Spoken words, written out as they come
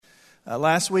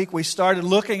Last week we started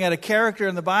looking at a character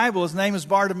in the Bible. His name is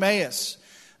Bartimaeus.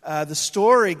 The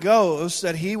story goes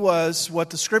that he was what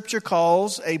the scripture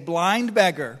calls a blind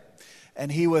beggar. And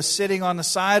he was sitting on the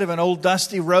side of an old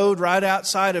dusty road right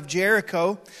outside of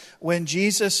Jericho when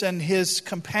Jesus and his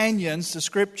companions, the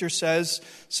scripture says,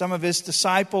 some of his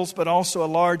disciples, but also a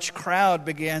large crowd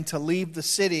began to leave the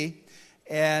city.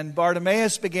 And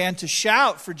Bartimaeus began to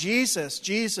shout for Jesus,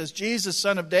 Jesus, Jesus,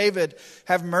 Son of David,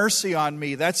 have mercy on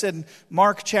me. That's in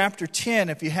Mark chapter 10.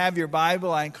 If you have your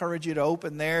Bible, I encourage you to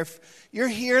open there. If you're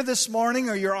here this morning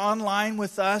or you're online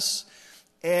with us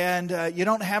and you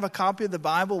don't have a copy of the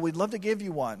Bible, we'd love to give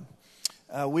you one.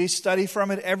 We study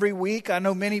from it every week. I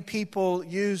know many people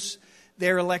use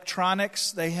their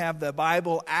electronics. They have the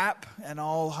Bible app and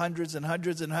all hundreds and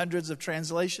hundreds and hundreds of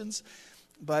translations.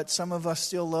 But some of us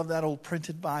still love that old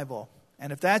printed Bible.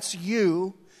 And if that's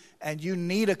you and you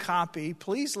need a copy,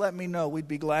 please let me know. We'd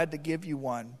be glad to give you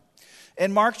one.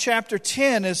 In Mark chapter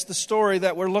 10 is the story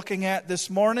that we're looking at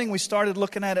this morning. We started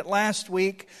looking at it last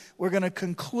week. We're going to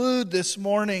conclude this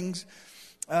morning's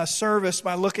service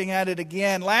by looking at it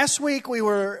again. Last week we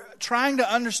were trying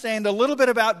to understand a little bit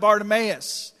about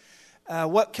Bartimaeus.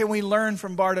 What can we learn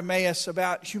from Bartimaeus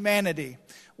about humanity?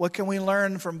 What can we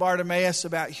learn from Bartimaeus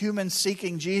about humans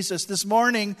seeking Jesus? This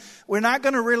morning, we're not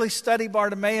going to really study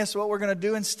Bartimaeus. What we're going to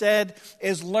do instead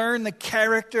is learn the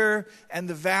character and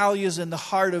the values in the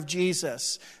heart of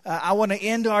Jesus. I want to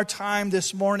end our time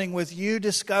this morning with you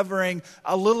discovering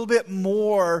a little bit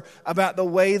more about the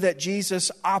way that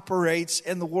Jesus operates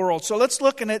in the world. So let's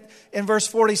look at it in verse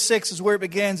 46 is where it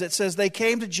begins. It says, they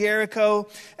came to Jericho,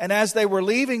 and as they were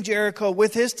leaving Jericho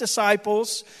with his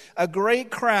disciples, a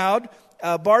great crowd,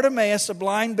 Bartimaeus, a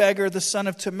blind beggar, the son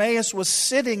of Timaeus, was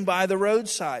sitting by the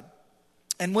roadside.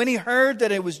 And when he heard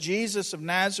that it was Jesus of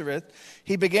Nazareth,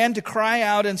 he began to cry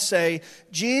out and say,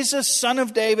 Jesus, Son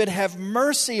of David, have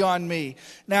mercy on me.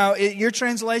 Now, your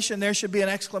translation, there should be an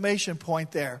exclamation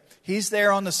point there. He's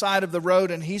there on the side of the road,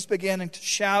 and he's beginning to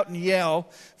shout and yell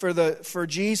for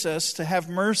Jesus to have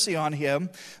mercy on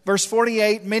him. Verse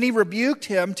 48, many rebuked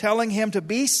him, telling him to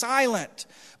be silent.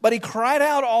 But he cried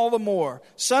out all the more,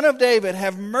 Son of David,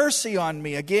 have mercy on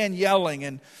me. Again, yelling.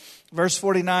 And verse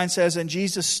 49 says, and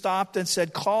Jesus stopped and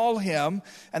said, call him.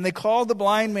 And they called the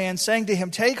blind man, saying to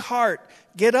him, take heart,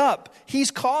 get up.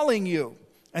 He's calling you.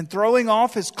 And throwing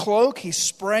off his cloak, he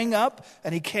sprang up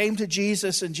and he came to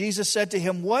Jesus. And Jesus said to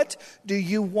him, what do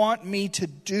you want me to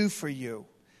do for you?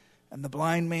 And the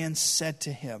blind man said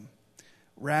to him,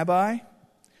 Rabbi,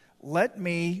 let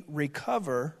me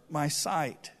recover my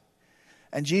sight.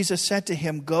 And Jesus said to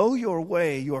him, go your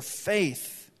way, your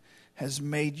faith has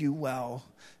made you well.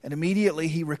 And immediately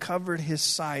he recovered his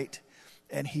sight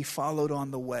and he followed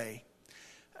on the way.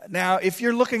 Now, if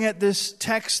you're looking at this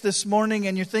text this morning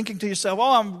and you're thinking to yourself, oh,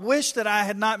 I wish that I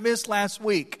had not missed last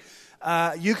week.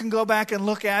 You can go back and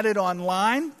look at it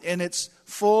online in its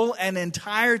full and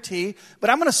entirety. But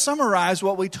I'm going to summarize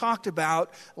what we talked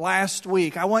about last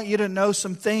week. I want you to know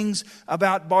some things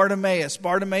about Bartimaeus.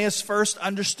 Bartimaeus first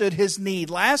understood his need.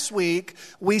 Last week,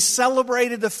 we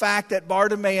celebrated the fact that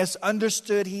Bartimaeus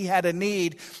understood he had a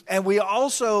need. And we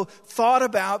also thought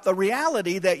about the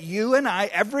reality that you and I,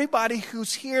 everybody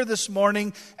who's here this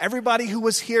morning, everybody who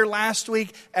was here last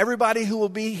week, everybody who will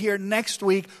be here next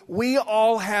week, we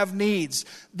all have needs.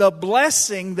 The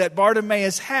blessing that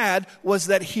Bartimaeus had was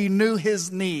that he knew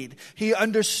his need. He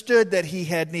understood that he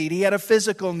had need. He had a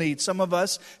physical need. Some of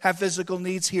us have physical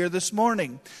needs here this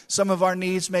morning. Some of our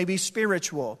needs may be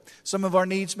spiritual. Some of our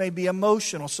needs may be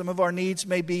emotional. Some of our needs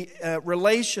may be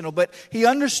relational. But he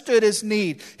understood his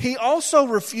need. He also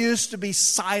refused to be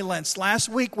silenced. Last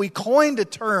week we coined a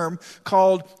term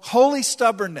called holy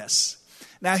stubbornness.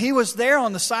 Now he was there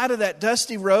on the side of that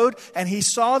dusty road and he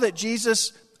saw that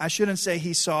Jesus, I shouldn't say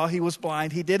he saw, he was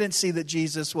blind. He didn't see that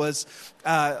Jesus was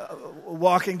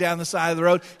walking down the side of the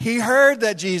road. He heard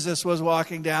that Jesus was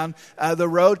walking down the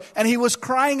road and he was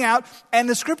crying out. And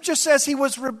the scripture says he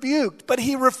was rebuked, but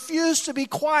he refused to be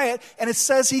quiet. And it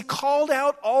says he called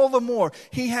out all the more.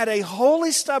 He had a holy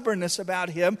stubbornness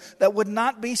about him that would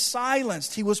not be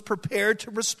silenced. He was prepared to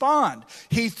respond.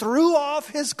 He threw off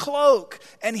his cloak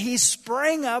and he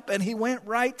sprang up and he went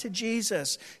right to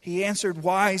Jesus. He answered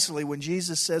wisely when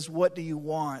Jesus says, what do you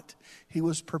want? He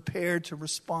was prepared to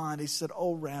respond. He said,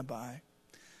 oh, Rabbi,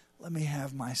 let me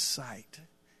have my sight.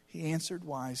 He answered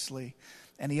wisely,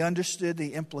 and he understood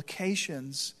the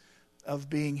implications of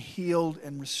being healed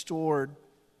and restored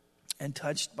and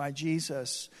touched by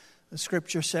Jesus. The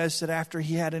scripture says that after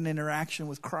he had an interaction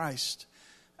with Christ,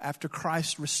 after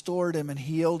Christ restored him and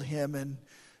healed him and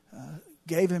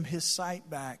gave him his sight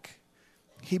back,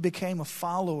 he became a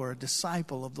follower, a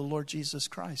disciple of the Lord Jesus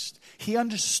Christ. He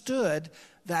understood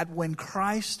that when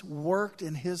Christ worked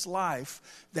in his life,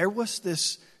 there was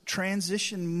this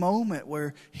transition moment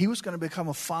where he was going to become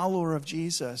a follower of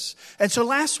Jesus. And so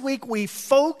last week we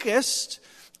focused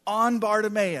on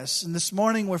Bartimaeus. And this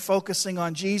morning we're focusing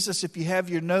on Jesus. If you have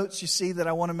your notes, you see that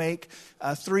I want to make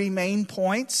 3 main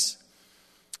points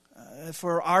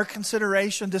for our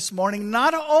consideration this morning,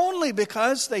 not only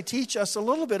because they teach us a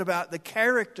little bit about the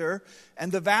character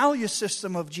and the value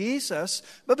system of Jesus,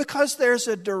 but because there's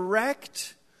a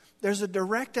direct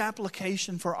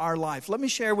application for our life. Let me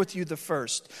share with you the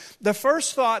first. The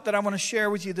first thought that I want to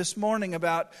share with you this morning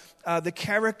about the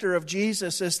character of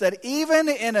Jesus is that even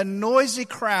in a noisy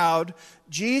crowd,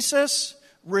 Jesus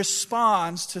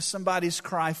responds to somebody's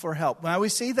cry for help. Now we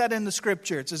see that in the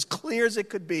scripture. It's as clear as it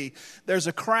could be. There's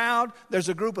a crowd, there's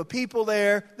a group of people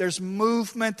there, there's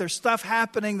movement, there's stuff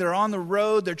happening, they're on the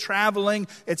road, they're traveling,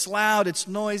 it's loud, it's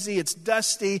noisy, it's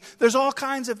dusty. There's all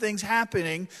kinds of things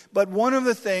happening, but one of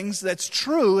the things that's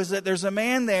true is that there's a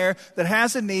man there that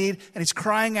has a need and he's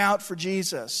crying out for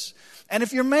Jesus. And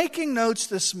if you're making notes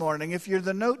this morning, if you're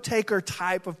the note-taker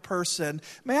type of person,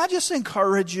 may I just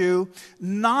encourage you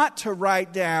not to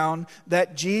write down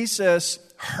that Jesus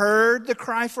heard the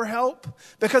cry for help,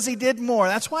 because he did more.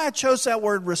 That's why I chose that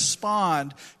word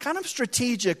respond kind of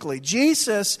strategically.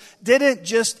 Jesus didn't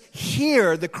just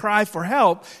hear the cry for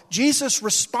help. Jesus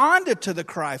responded to the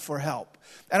cry for help.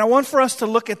 And I want for us to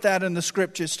look at that in the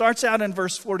scripture. It starts out in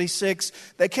verse 46.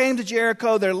 They came to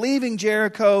Jericho. They're leaving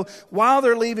Jericho. While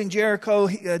they're leaving Jericho,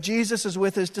 Jesus is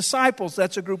with his disciples.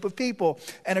 That's a group of people.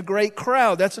 And a great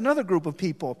crowd. That's another group of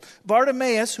people.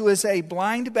 Bartimaeus, who is a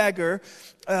blind beggar,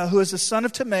 who is the son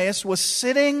of Timaeus, was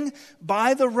sitting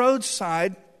by the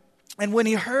roadside. And when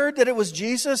he heard that it was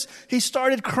Jesus, he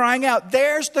started crying out,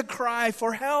 "There's the cry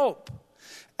for help."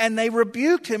 And they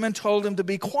rebuked him and told him to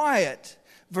be quiet.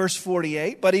 Verse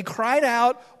 48, but he cried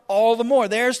out all the more.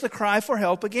 There's the cry for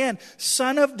help again.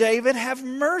 "Son of David, have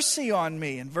mercy on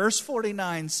me." And verse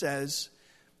 49 says,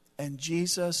 and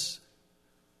Jesus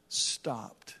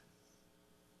stopped.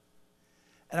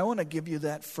 And I want to give you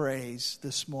that phrase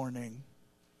this morning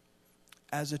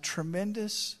as a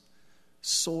tremendous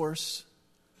source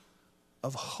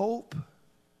of hope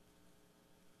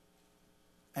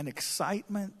and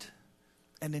excitement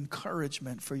and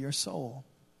encouragement for your soul.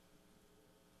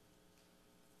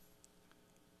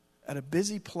 At a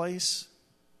busy place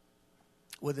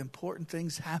with important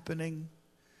things happening,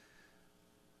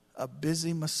 a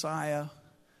busy Messiah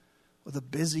with a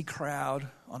busy crowd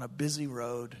on a busy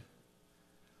road,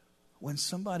 when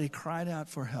somebody cried out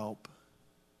for help,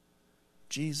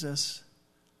 Jesus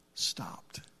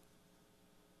stopped.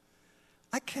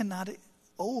 I cannot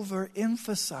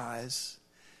overemphasize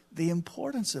the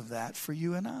importance of that for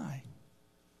you and I.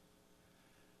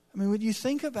 I mean, when you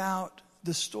think about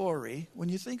the story, when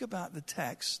you think about the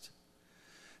text,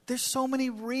 there's so many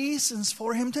reasons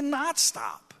for him to not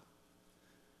stop.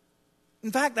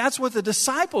 In fact, that's what the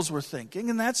disciples were thinking,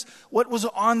 and that's what was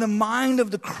on the mind of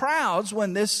the crowds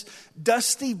when this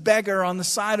dusty beggar on the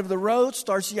side of the road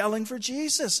starts yelling for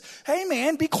Jesus. "Hey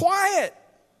man, be quiet.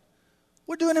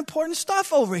 We're doing important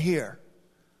stuff over here.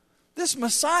 This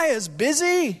Messiah is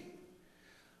busy.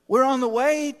 We're on the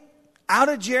way out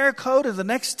of Jericho to the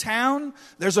next town.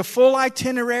 There's a full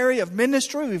itinerary of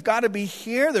ministry. We've got to be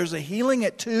here. There's a healing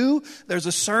at 2. There's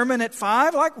a sermon at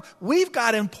 5. Like, we've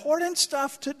got important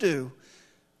stuff to do."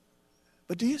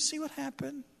 But do you see what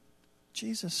happened?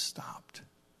 Jesus stopped.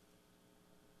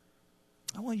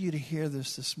 I want you to hear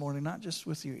this morning, not just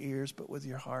with your ears, but with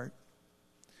your heart.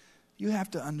 You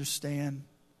have to understand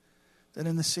that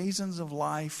in the seasons of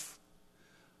life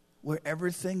where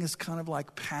everything is kind of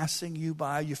like passing you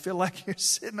by, you feel like you're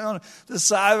sitting on the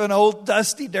side of an old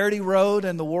dusty, dirty road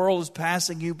and the world is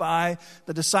passing you by.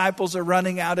 The disciples are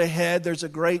running out ahead. There's a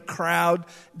great crowd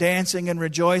dancing and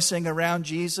rejoicing around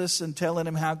Jesus and telling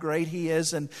him how great he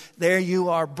is. And there you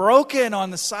are, broken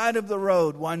on the side of the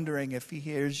road, wondering if he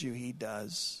hears you. He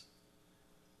does.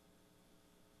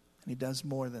 And he does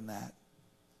more than that.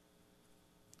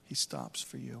 He stops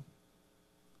for you.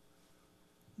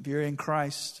 If you're in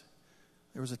Christ,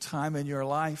 there was a time in your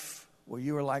life where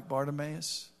you were like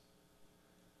Bartimaeus,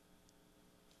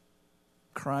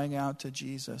 crying out to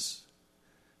Jesus.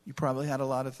 You probably had a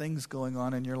lot of things going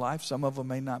on in your life. Some of them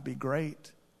may not be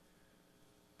great,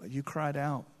 but you cried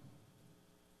out,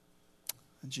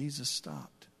 and Jesus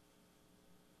stopped.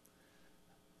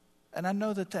 And I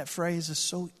know that phrase is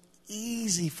so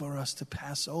easy for us to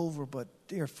pass over, but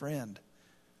dear friend,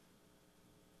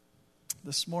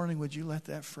 this morning, would you let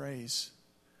that phrase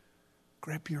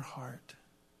grip your heart?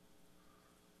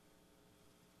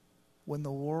 when the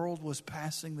world was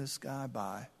passing this guy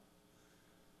by,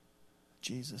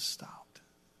 Jesus stopped.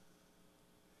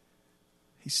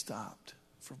 He stopped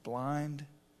for blind,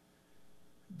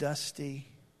 dusty,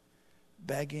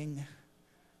 begging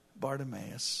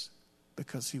Bartimaeus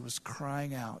because he was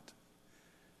crying out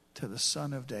to the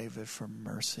Son of David for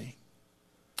mercy.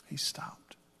 He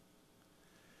stopped.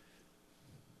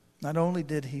 Not only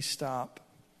did he stop,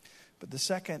 but the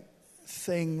second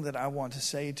thing that I want to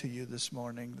say to you this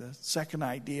morning, the second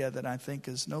idea that I think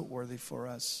is noteworthy for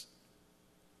us,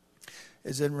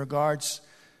 is in regards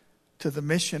to the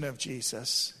mission of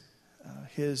Jesus,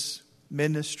 his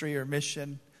ministry or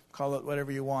mission, call it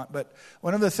whatever you want. But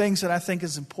one of the things that I think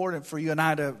is important for you and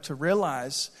I to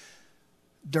realize,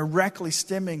 directly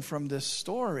stemming from this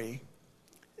story,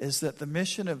 is that the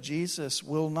mission of Jesus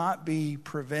will not be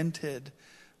prevented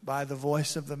by the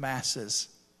voice of the masses.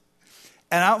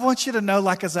 And I want you to know,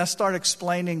 like as I start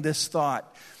explaining this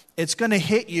thought, it's going to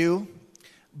hit you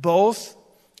both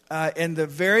in the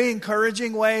very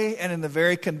encouraging way and in the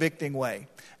very convicting way.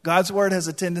 God's word has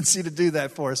a tendency to do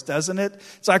that for us, doesn't it?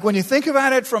 It's like when you think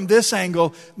about it from this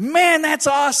angle, man, that's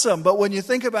awesome. But when you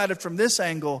think about it from this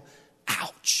angle,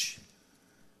 ouch.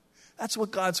 That's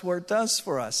what God's word does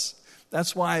for us.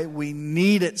 That's why we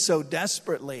need it so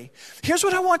desperately. Here's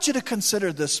what I want you to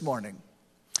consider this morning.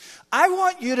 I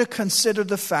want you to consider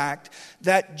the fact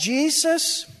that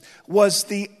Jesus was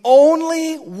the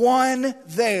only one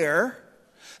there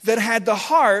that had the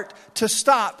heart to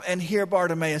stop and hear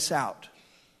Bartimaeus out.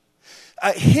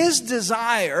 His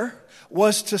desire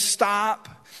was to stop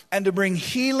and to bring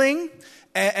healing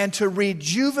and to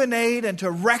rejuvenate and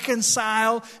to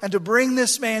reconcile and to bring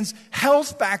this man's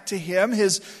health back to him,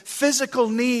 his physical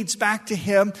needs back to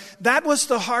him. That was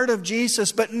the heart of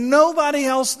Jesus, but nobody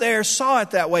else there saw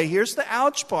it that way. Here's the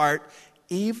ouch part.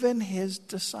 Even his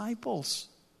disciples.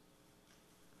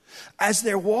 As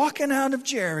they're walking out of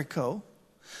Jericho,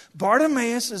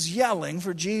 Bartimaeus is yelling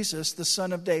for Jesus, the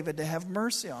Son of David, to have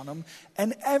mercy on him.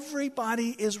 And everybody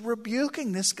is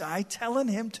rebuking this guy, telling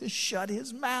him to shut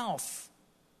his mouth.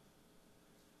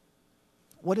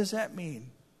 What does that mean?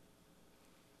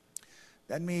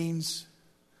 That means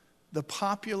the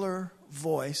popular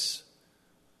voice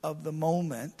of the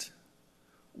moment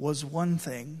was one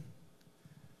thing,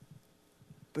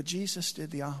 but Jesus did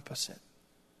the opposite.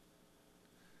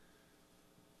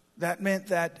 That meant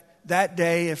that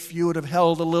day, if you would have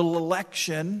held a little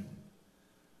election,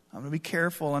 I'm going to be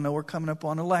careful, I know we're coming up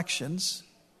on elections,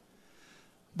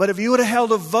 but if you would have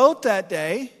held a vote that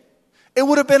day, it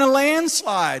would have been a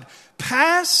landslide.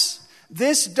 Pass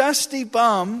this dusty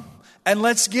bum and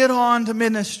let's get on to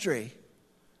ministry.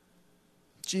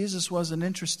 Jesus wasn't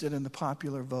interested in the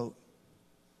popular vote.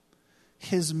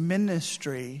 His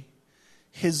ministry,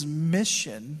 his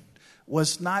mission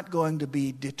was not going to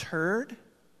be deterred,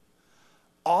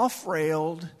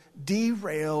 off-railed,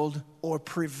 derailed, or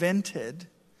prevented,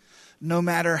 no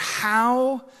matter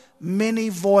how many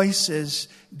voices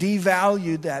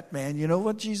devalued that man. You know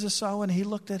what Jesus saw when he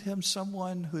looked at him?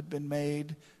 Someone who'd been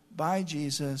made by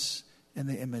Jesus in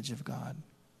the image of God.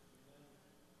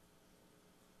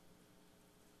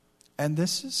 And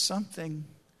this is something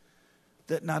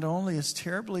that not only is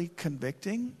terribly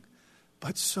convicting,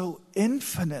 but so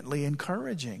infinitely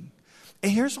encouraging.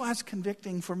 And here's why it's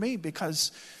convicting for me,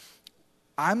 because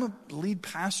I'm a lead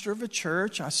pastor of a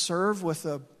church. I serve with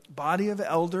a body of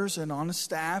elders and on a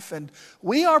staff, and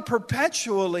we are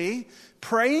perpetually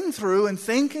praying through and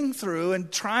thinking through and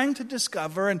trying to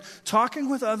discover and talking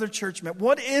with other church members,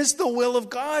 what is the will of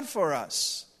God for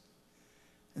us?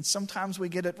 And sometimes we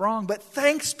get it wrong, but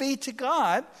thanks be to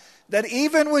God that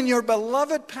even when your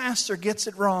beloved pastor gets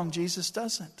it wrong, Jesus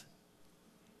doesn't.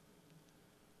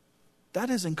 That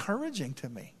is encouraging to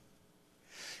me.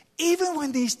 Even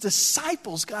when these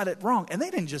disciples got it wrong, and they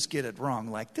didn't just get it wrong,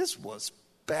 like this was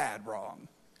bad wrong.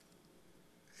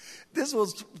 This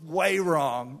was way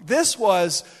wrong. This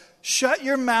was shut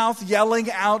your mouth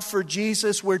yelling out for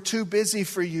Jesus, we're too busy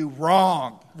for you.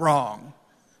 Wrong.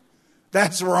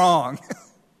 That's wrong.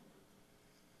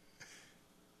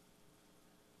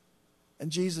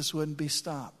 And Jesus wouldn't be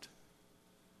stopped.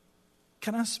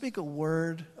 Can I speak a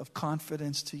word of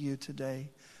confidence to you today?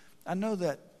 I know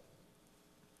that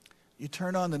you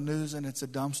turn on the news and it's a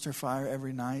dumpster fire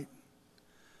every night.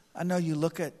 I know you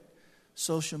look at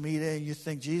social media and you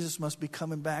think Jesus must be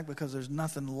coming back because there's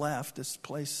nothing left. This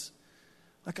place.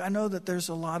 Like, I know that there's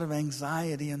a lot of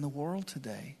anxiety in the world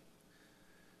today.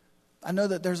 I know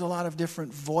that there's a lot of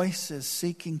different voices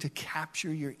seeking to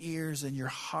capture your ears and your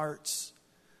hearts.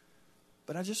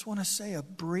 But I just want to say a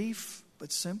brief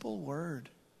but simple word.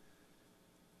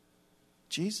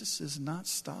 Jesus is not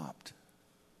stopped.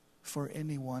 for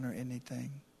anyone or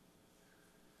anything.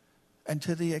 And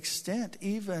to the extent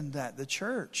even that the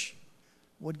church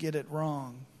would get it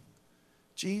wrong,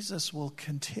 Jesus will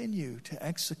continue to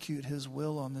execute his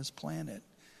will on this planet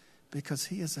because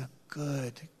he is a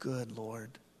good, good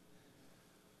Lord.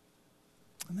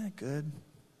 Isn't that good?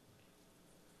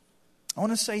 I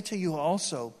want to say to you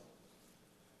also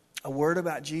a word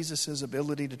about Jesus'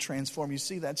 ability to transform. You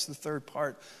see, that's the third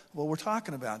part of what we're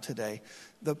talking about today.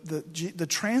 The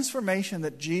transformation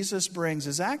that Jesus brings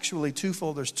is actually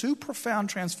twofold. There's two profound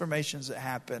transformations that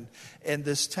happen in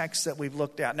this text that we've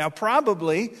looked at. Now,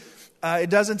 probably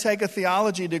it doesn't take a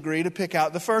theology degree to pick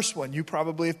out the first one. You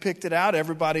probably have picked it out.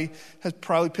 Everybody has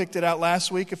probably picked it out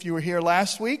last week if you were here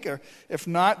last week. Or if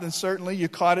not, then certainly you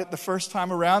caught it the first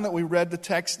time around that we read the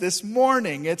text this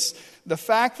morning. It's the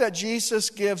fact that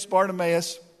Jesus gives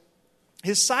Bartimaeus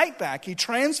his sight back. He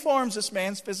transforms this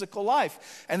man's physical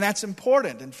life. And that's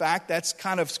important. In fact, that's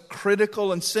kind of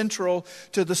critical and central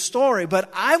to the story.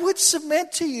 But I would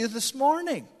submit to you this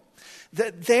morning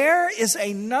that there is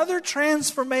another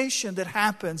transformation that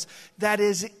happens that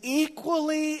is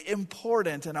equally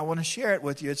important, and I want to share it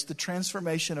with you. It's the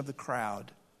transformation of the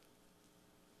crowd.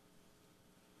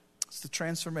 It's the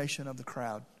transformation of the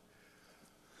crowd.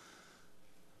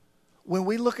 When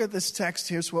we look at this text,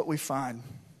 here's what we find.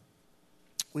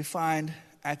 We find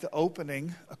at the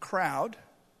opening a crowd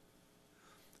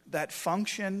that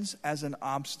functions as an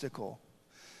obstacle.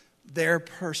 Their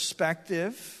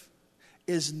perspective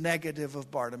is negative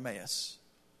of Bartimaeus.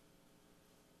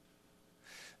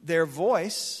 Their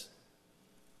voice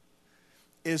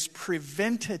is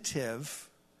preventative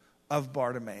of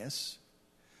Bartimaeus,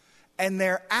 and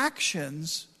their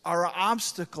actions are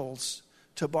obstacles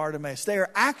to Bartimaeus. They are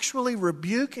actually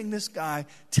rebuking this guy,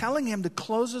 telling him to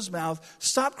close his mouth,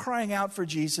 stop crying out for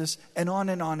Jesus, and on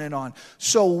and on and on.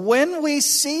 So when we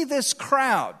see this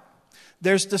crowd,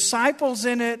 there's disciples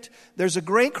in it. There's a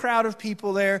great crowd of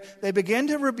people there. They begin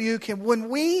to rebuke him. When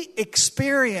we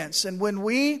experience and when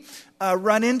we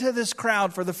run into this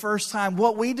crowd for the first time,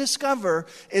 what we discover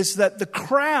is that the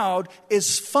crowd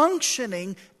is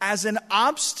functioning as an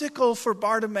obstacle for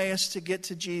Bartimaeus to get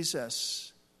to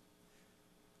Jesus.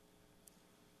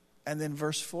 And then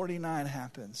verse 49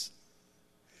 happens.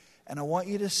 And I want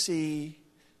you to see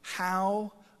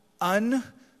how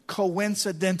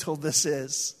uncoincidental this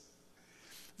is.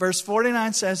 Verse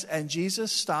 49 says, and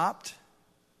Jesus stopped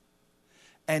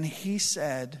and he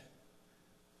said,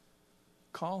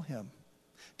 call him.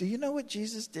 Do you know what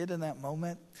Jesus did in that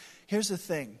moment? Here's the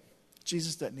thing.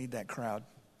 Jesus doesn't need that crowd.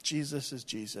 Jesus is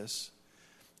Jesus.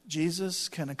 Jesus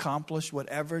can accomplish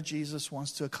whatever Jesus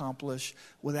wants to accomplish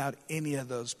without any of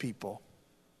those people.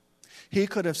 He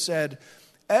could have said,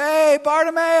 hey,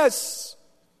 Bartimaeus,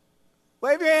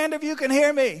 wave your hand if you can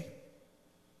hear me.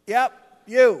 Yep,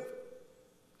 you.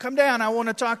 Come down, I want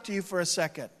to talk to you for a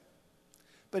second.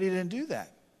 But he didn't do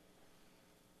that.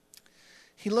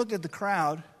 He looked at the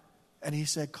crowd and he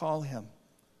said, call him.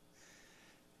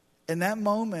 In that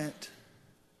moment,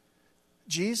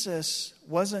 Jesus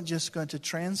wasn't just going to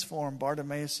transform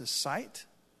Bartimaeus' sight.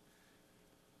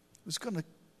 He was going to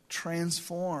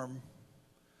transform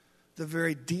the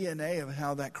very DNA of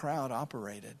how that crowd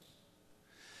operated.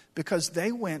 Because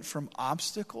they went from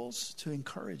obstacles to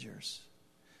encouragers.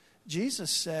 Jesus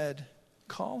said,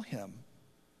 call him.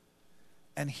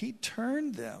 And he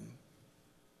turned them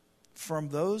from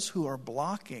those who are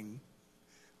blocking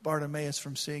Bartimaeus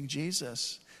from seeing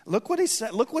Jesus. Look what he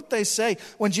said. Look what they say.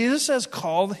 When Jesus says,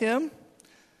 call him,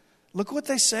 look what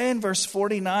they say in verse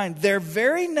 49. Their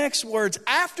very next words,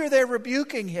 after they're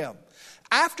rebuking him,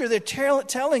 after they're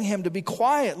telling him to be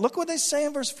quiet, look what they say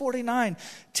in verse 49.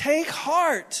 Take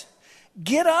heart,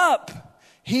 get up,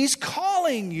 he's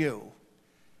calling you.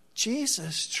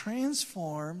 Jesus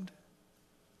transformed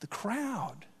the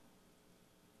crowd.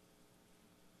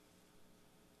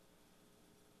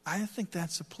 I think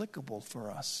that's applicable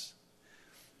for us.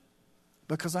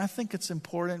 Because I think it's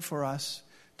important for us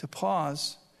to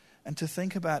pause and to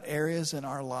think about areas in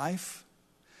our life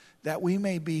that we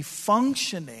may be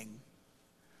functioning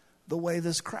the way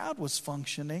this crowd was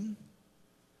functioning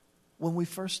when we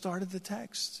first started the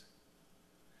text.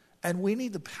 And we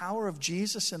need the power of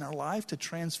Jesus in our life to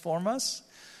transform us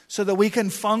so that we can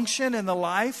function in the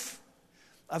life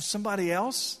of somebody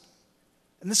else.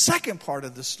 And the second part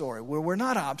of the story, where we're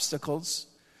not obstacles,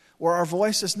 where our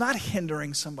voice is not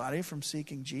hindering somebody from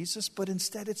seeking Jesus, but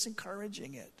instead it's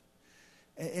encouraging it.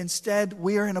 Instead,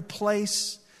 we are in a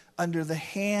place under the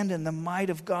hand and the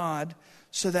might of God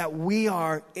so that we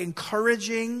are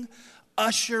encouraging,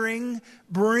 ushering,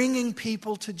 bringing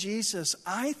people to Jesus.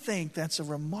 I think that's a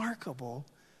remarkable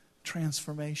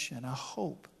transformation, a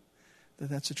hope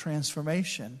that's a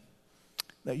transformation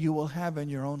that you will have in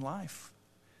your own life.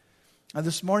 Now,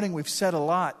 this morning we've said a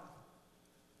lot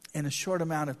in a short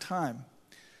amount of time.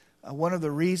 One of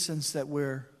the reasons that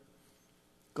we're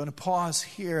going to pause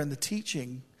here in the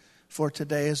teaching for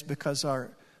today is because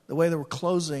the way that we're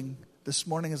closing this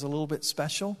morning is a little bit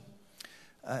special.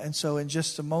 And so in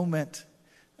just a moment,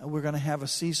 we're going to have a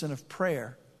season of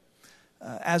prayer.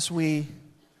 As we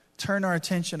turn our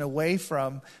attention away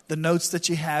from the notes that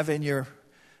you have in your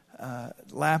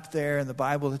lap there and the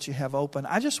Bible that you have open,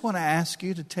 I just want to ask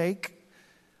you to take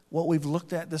what we've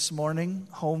looked at this morning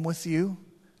home with you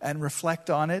and reflect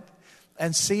on it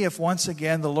and see if once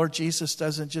again the Lord Jesus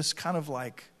doesn't just kind of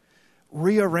like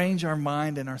rearrange our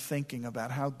mind and our thinking about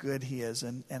how good He is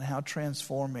and how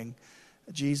transforming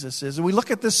Jesus is. And we look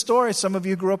at this story. Some of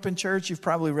you grew up in church. You've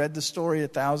probably read the story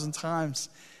 1,000 times.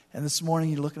 And this morning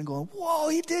you're looking and going, whoa,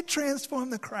 He did transform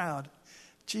the crowd.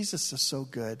 Jesus is so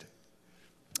good.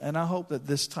 And I hope that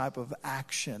this type of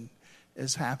action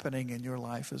is happening in your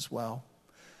life as well.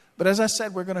 But as I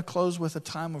said, we're going to close with a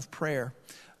time of prayer.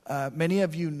 Many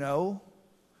of you know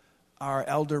our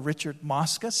elder Richard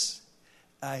Moscas.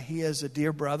 He is a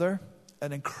dear brother,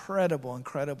 an incredible,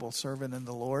 incredible servant in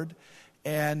the Lord.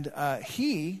 And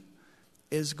he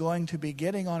is going to be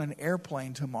getting on an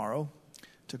airplane tomorrow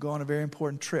to go on a very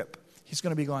important trip. He's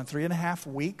going to be gone 3.5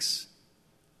 weeks.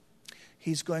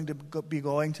 He's going to be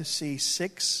going to see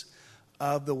 6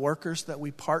 of the workers that we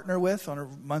partner with on a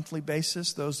monthly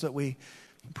basis, those that we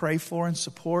pray for and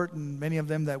support, and many of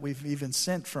them that we've even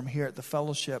sent from here at the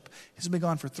fellowship. He's going to be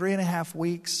gone for 3.5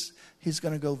 weeks. He's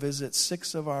going to go visit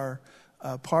 6 of our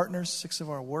partners, 6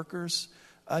 of our workers.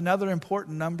 Another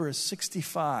important number is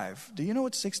 65. Do you know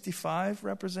what 65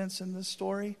 represents in this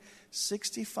story?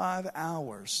 65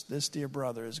 hours this dear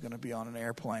brother is going to be on an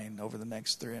airplane over the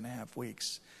next 3.5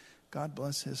 weeks. God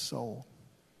bless his soul.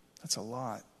 That's a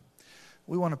lot.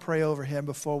 We want to pray over him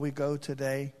before we go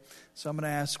today. So I'm going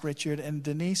to ask Richard, and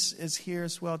Denise is here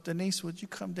as well. Denise, would you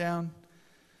come down?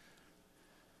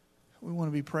 We want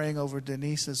to be praying over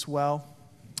Denise as well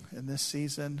in this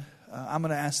season. I'm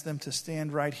going to ask them to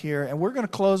stand right here. And we're going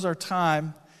to close our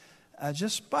time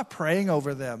just by praying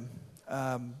over them.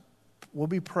 We'll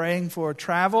be praying for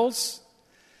travels.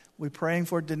 We're praying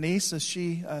for Denise as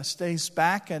she stays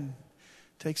back and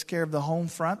takes care of the home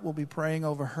front. We'll be praying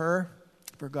over her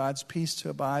for God's peace to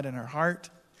abide in her heart.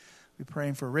 We're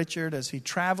praying for Richard as he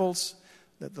travels,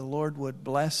 that the Lord would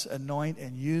bless, anoint,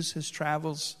 and use his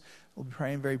travels. We'll be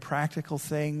praying very practical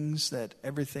things, that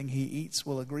everything he eats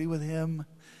will agree with him.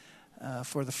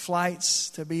 For the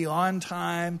flights to be on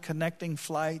time, connecting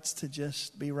flights to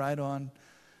just be right on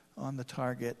the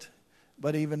target.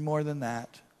 But even more than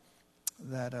that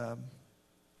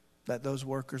those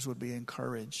workers would be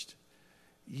encouraged.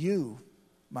 You,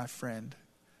 my friend,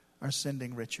 are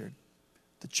sending Richard.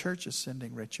 The church is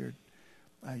sending Richard.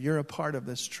 You're a part of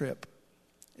this trip.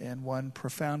 And one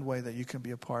profound way that you can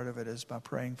be a part of it is by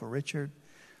praying for Richard,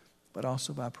 but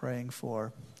also by praying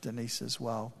for Denise as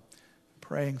well.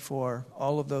 Praying for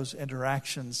all of those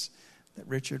interactions that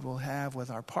Richard will have with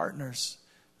our partners,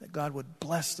 that God would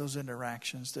bless those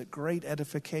interactions, that great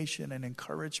edification and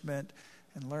encouragement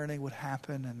and learning would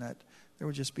happen, and that there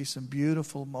would just be some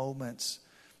beautiful moments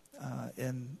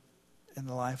in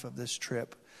the life of this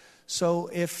trip. So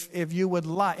if you would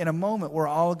like, in a moment we're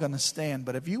all going to stand,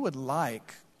 but if you would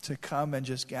like to come and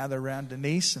just gather around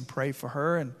Denise and pray for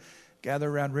her, and gather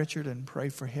around Richard and pray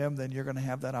for him, then you're going to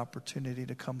have that opportunity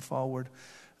to come forward.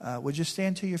 Would you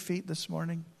stand to your feet this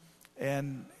morning?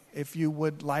 And if you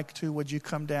would like to, would you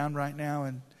come down right now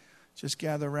and just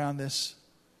gather around this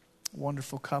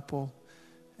wonderful couple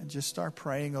and just start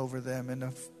praying over them. In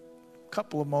a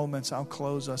couple of moments, I'll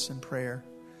close us in prayer.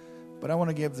 But I want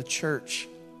to give the church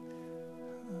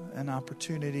an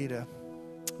opportunity to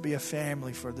be a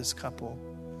family for this couple.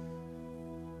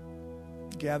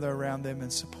 Gather around them in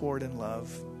support and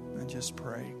love and just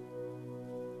pray.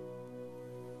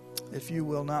 If you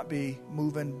will not be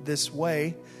moving this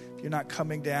way, if you're not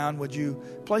coming down, would you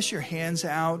place your hands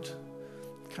out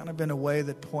kind of in a way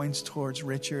that points towards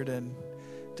Richard and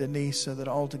Denise, so that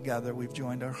all together we've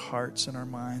joined our hearts and our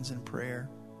minds in prayer.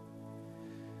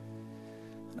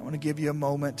 And I want to give you a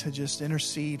moment to just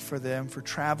intercede for them, for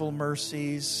travel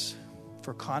mercies,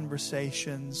 for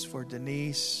conversations, for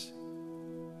Denise.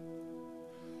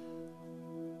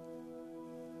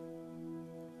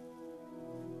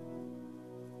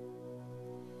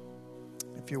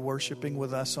 If you're worshiping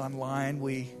with us online,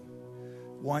 we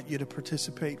want you to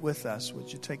participate with us.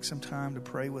 Would you take some time to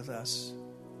pray with us?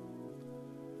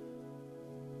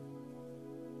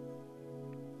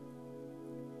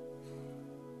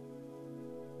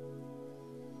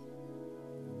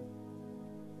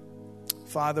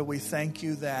 Father, we thank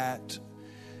you that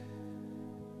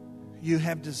you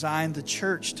have designed the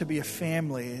church to be a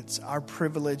family. It's our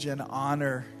privilege and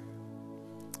honor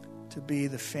to be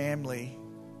the family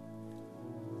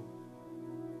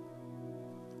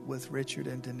with Richard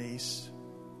and Denise.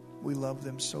 We love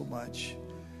them so much.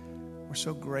 We're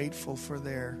so grateful for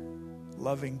their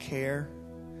loving care,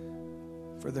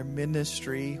 for their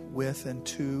ministry with and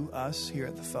to us here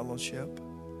at the fellowship.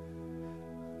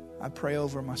 I pray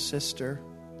over my sister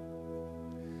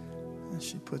as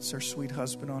she puts her sweet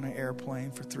husband on an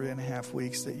airplane for 3.5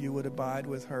 weeks, that you would abide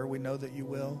with her. We know that you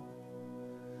will.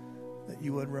 That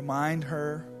you would remind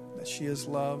her that she is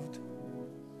loved.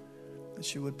 That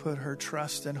she would put her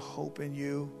trust and hope in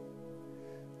you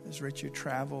as Richard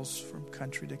travels from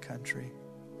country to country.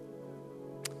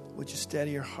 Would you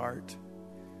steady her heart?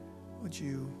 Would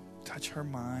you touch her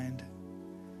mind?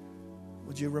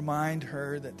 Would you remind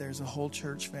her that there's a whole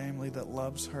church family that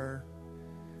loves her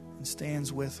and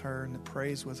stands with her and that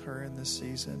prays with her in this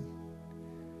season?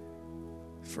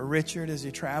 For Richard, as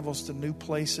he travels to new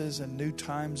places and new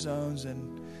time zones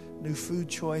and new food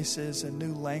choices and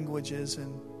new languages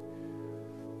and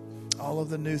all of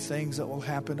the new things that will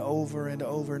happen over and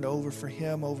over and over for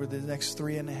him over the next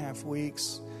 3.5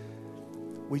 weeks,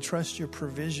 we trust your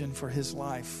provision for his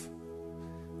life.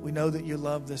 We know that you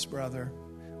love this brother.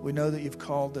 We know that you've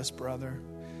called this brother.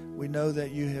 We know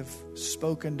that you have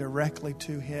spoken directly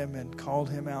to him and called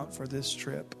him out for this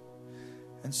trip.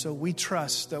 And so we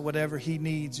trust that whatever he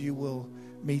needs, you will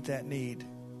meet that need.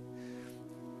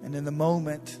 And in the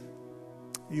moment,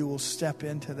 you will step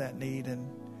into that need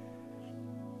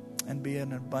and be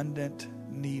an abundant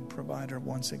need provider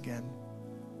once again.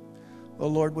 Oh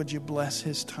Lord, would you bless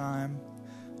his time?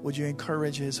 Would you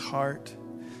encourage his heart?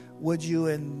 Would you,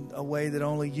 in a way that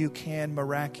only you can,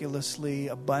 miraculously,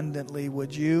 abundantly,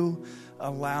 would you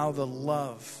allow the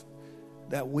love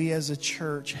that we as a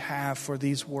church have for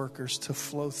these workers to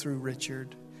flow through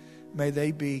Richard? May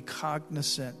they be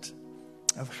cognizant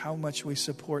of how much we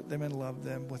support them and love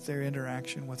them with their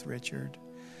interaction with Richard.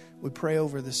 We pray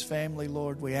over this family,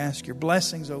 Lord. We ask your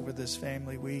blessings over this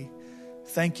family. We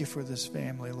thank you for this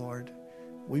family, Lord.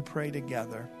 We pray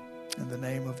together in the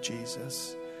name of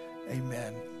Jesus.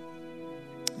 Amen.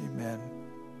 Amen.